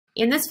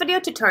In this video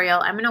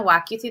tutorial, I'm going to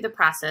walk you through the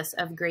process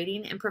of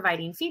grading and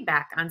providing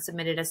feedback on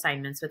submitted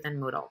assignments within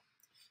Moodle.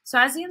 So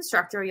as the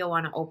instructor, you'll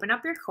want to open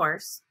up your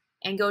course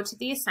and go to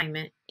the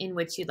assignment in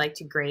which you'd like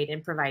to grade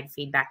and provide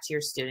feedback to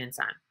your students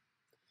on.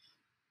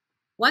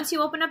 Once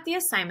you open up the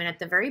assignment at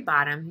the very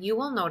bottom, you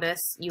will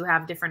notice you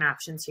have different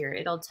options here.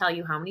 It'll tell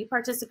you how many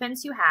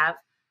participants you have,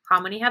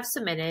 how many have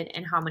submitted,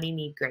 and how many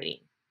need grading.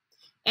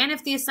 And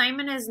if the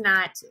assignment is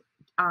not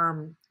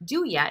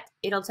due yet,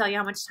 it'll tell you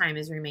how much time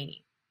is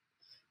remaining.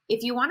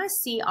 If you want to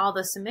see all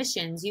the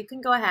submissions, you can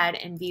go ahead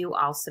and view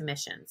all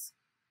submissions.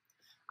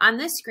 On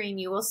this screen,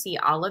 you will see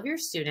all of your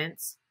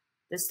students,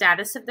 the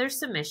status of their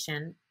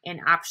submission, an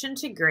option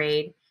to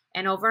grade,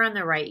 and over on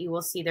the right, you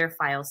will see their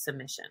file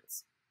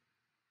submissions.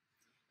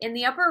 In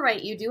the upper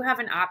right, you do have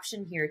an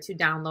option here to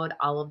download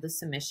all of the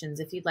submissions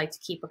if you'd like to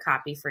keep a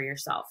copy for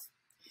yourself.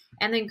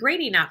 And then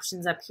grading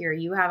options up here,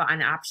 you have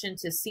an option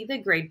to see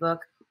the gradebook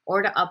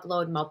or to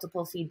upload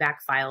multiple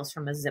feedback files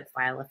from a zip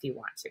file if you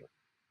want to.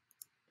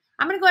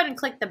 I'm going to go ahead and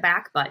click the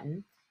back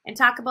button and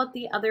talk about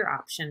the other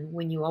option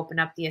when you open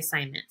up the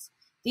assignment.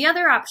 The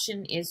other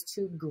option is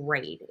to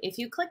grade. If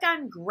you click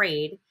on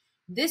grade,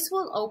 this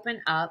will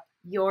open up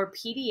your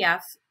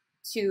PDF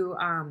to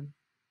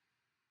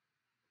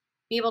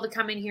be able to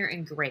come in here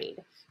and grade.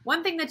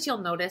 One thing that you'll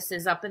notice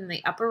is up in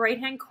the upper right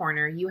hand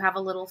corner, you have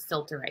a little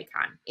filter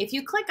icon. If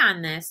you click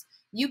on this,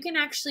 you can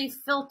actually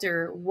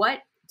filter what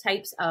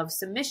types of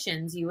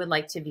submissions you would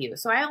like to view.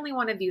 So I only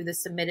want to view the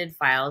submitted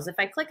files. If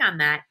I click on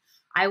that,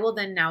 I will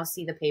then now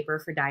see the paper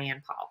for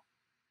Diane Paul.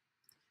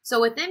 So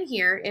within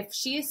here, if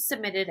she has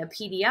submitted a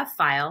PDF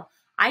file,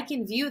 I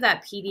can view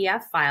that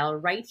PDF file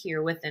right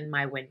here within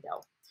my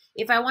window.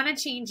 If I want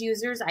to change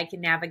users, I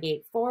can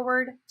navigate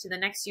forward to the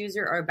next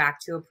user or back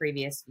to a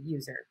previous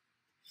user.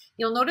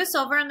 You'll notice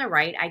over on the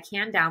right, I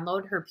can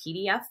download her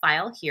PDF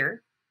file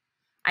here.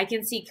 I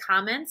can see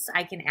comments,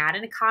 I can add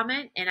in a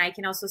comment, and I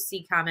can also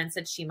see comments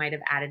that she might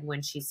have added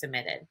when she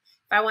submitted.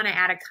 If I want to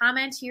add a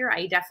comment here,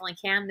 I definitely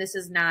can. This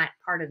is not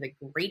part of the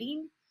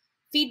grading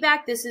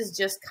feedback. This is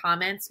just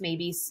comments.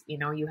 Maybe,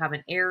 you have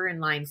an error in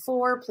line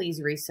 4,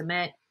 please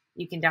resubmit.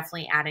 You can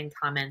definitely add in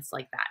comments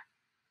like that.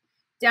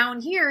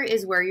 Down here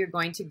is where you're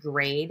going to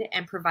grade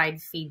and provide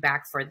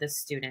feedback for the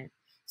student.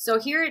 So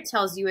here it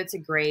tells you it's a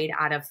grade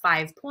out of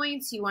 5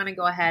 points. You want to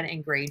go ahead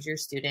and grade your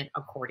student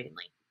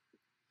accordingly.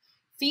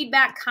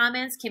 Feedback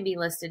comments can be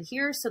listed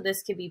here, so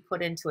this can be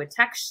put into a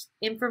text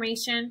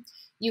information.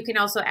 You can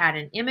also add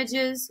in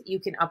images. You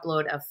can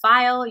upload a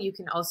file. You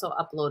can also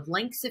upload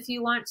links if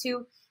you want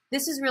to.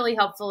 This is really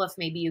helpful if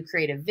maybe you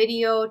create a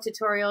video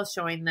tutorial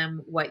showing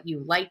them what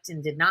you liked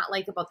and did not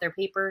like about their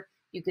paper.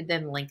 You could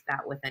then link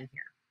that within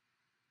here.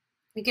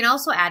 You can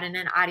also add in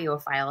an audio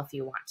file if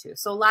you want to.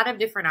 So a lot of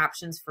different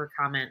options for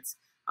comments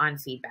on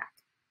feedback.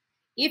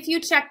 If you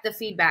check the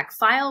feedback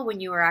file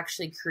when you are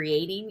actually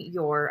creating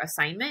your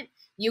assignment,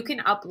 you can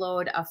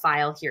upload a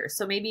file here.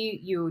 So maybe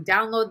you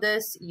download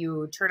this,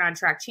 you turn on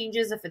track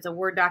changes. If it's a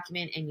Word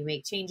document and you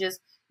make changes,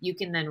 you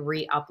can then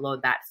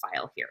re-upload that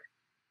file here.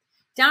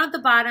 Down at the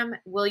bottom,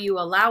 will you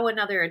allow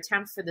another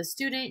attempt for the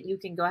student? You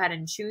can go ahead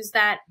and choose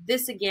that.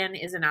 This again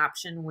is an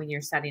option when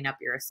you're setting up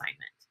your assignment.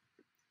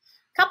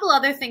 A couple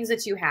other things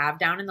that you have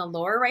down in the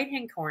lower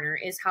right-hand corner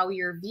is how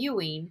you're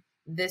viewing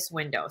this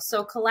window.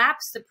 So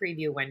collapse the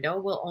preview window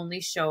will only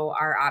show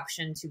our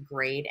option to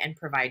grade and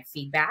provide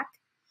feedback.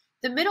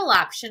 The middle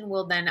option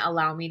will then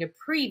allow me to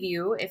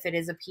preview if it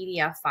is a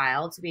PDF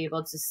file to be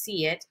able to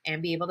see it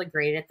and be able to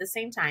grade it at the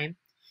same time.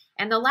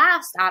 And the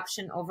last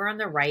option over on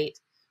the right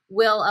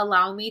will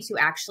allow me to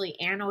actually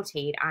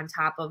annotate on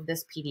top of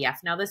this PDF.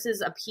 Now this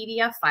is a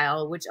PDF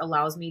file which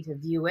allows me to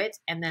view it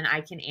and then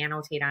I can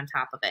annotate on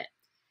top of it.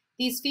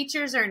 These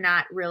features are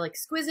not real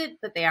exquisite,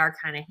 but they are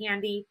kind of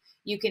handy.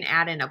 You can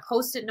add in a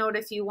post-it note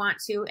if you want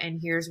to, and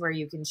here's where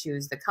you can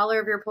choose the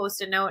color of your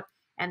post-it note,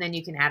 and then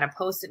you can add a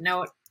post-it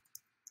note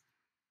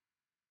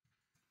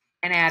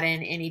and add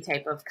in any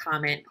type of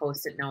comment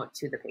post-it note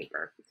to the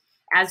paper.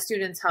 As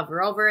students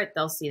hover over it,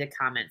 they'll see the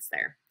comments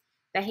there.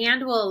 The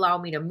hand will allow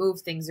me to move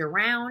things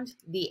around.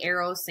 The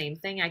arrow, same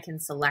thing. I can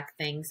select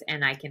things,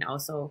 and I can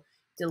also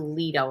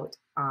delete out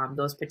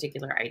those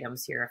particular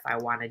items here if I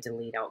want to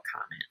delete out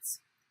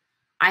comments.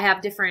 I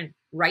have different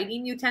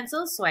writing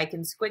utensils, so I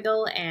can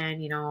squiggle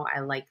and,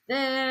 I like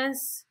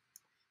this.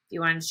 If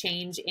you want to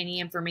change any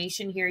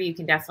information here, you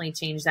can definitely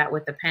change that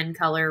with the pen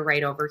color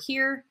right over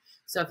here.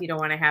 So if you don't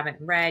want to have it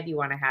in red, you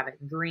want to have it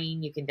in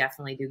green, you can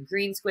definitely do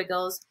green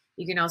squiggles.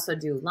 You can also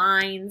do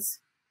lines,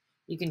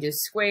 you can do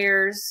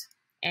squares,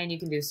 and you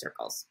can do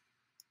circles.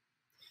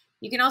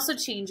 You can also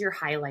change your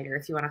highlighter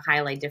if you want to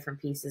highlight different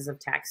pieces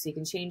of text. You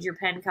can change your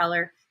pen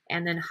color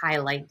and then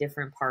highlight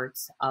different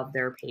parts of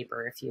their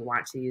paper if you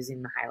want to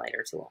using the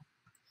highlighter tool.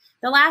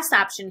 The last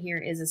option here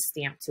is a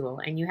stamp tool,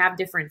 and you have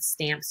different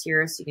stamps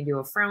here. So you can do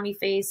a frowny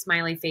face,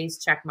 smiley face,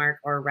 check mark,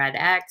 or red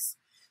X.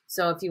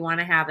 So if you want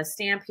to have a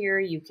stamp here,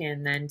 you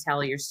can then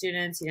tell your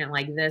students you didn't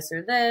like this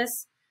or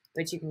this,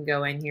 but you can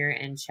go in here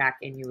and check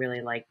and you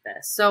really like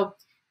this. So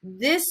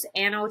This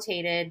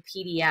annotated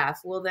PDF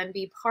will then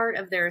be part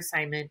of their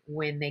assignment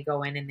when they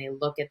go in and they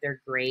look at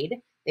their grade.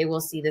 They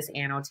will see this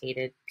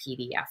annotated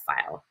PDF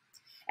file.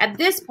 At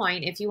this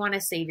point, if you want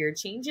to save your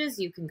changes,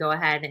 you can go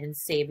ahead and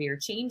save your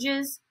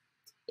changes.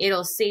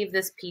 It'll save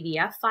this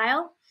PDF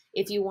file.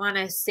 If you want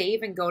to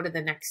save and go to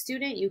the next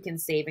student, you can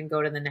save and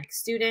go to the next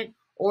student,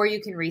 or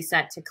you can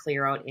reset to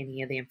clear out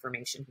any of the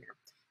information here.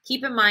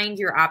 Keep in mind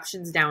your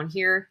options down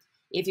here.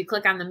 If you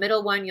click on the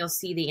middle one, you'll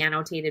see the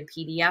annotated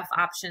PDF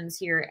options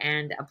here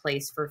and a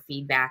place for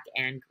feedback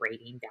and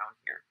grading down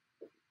here.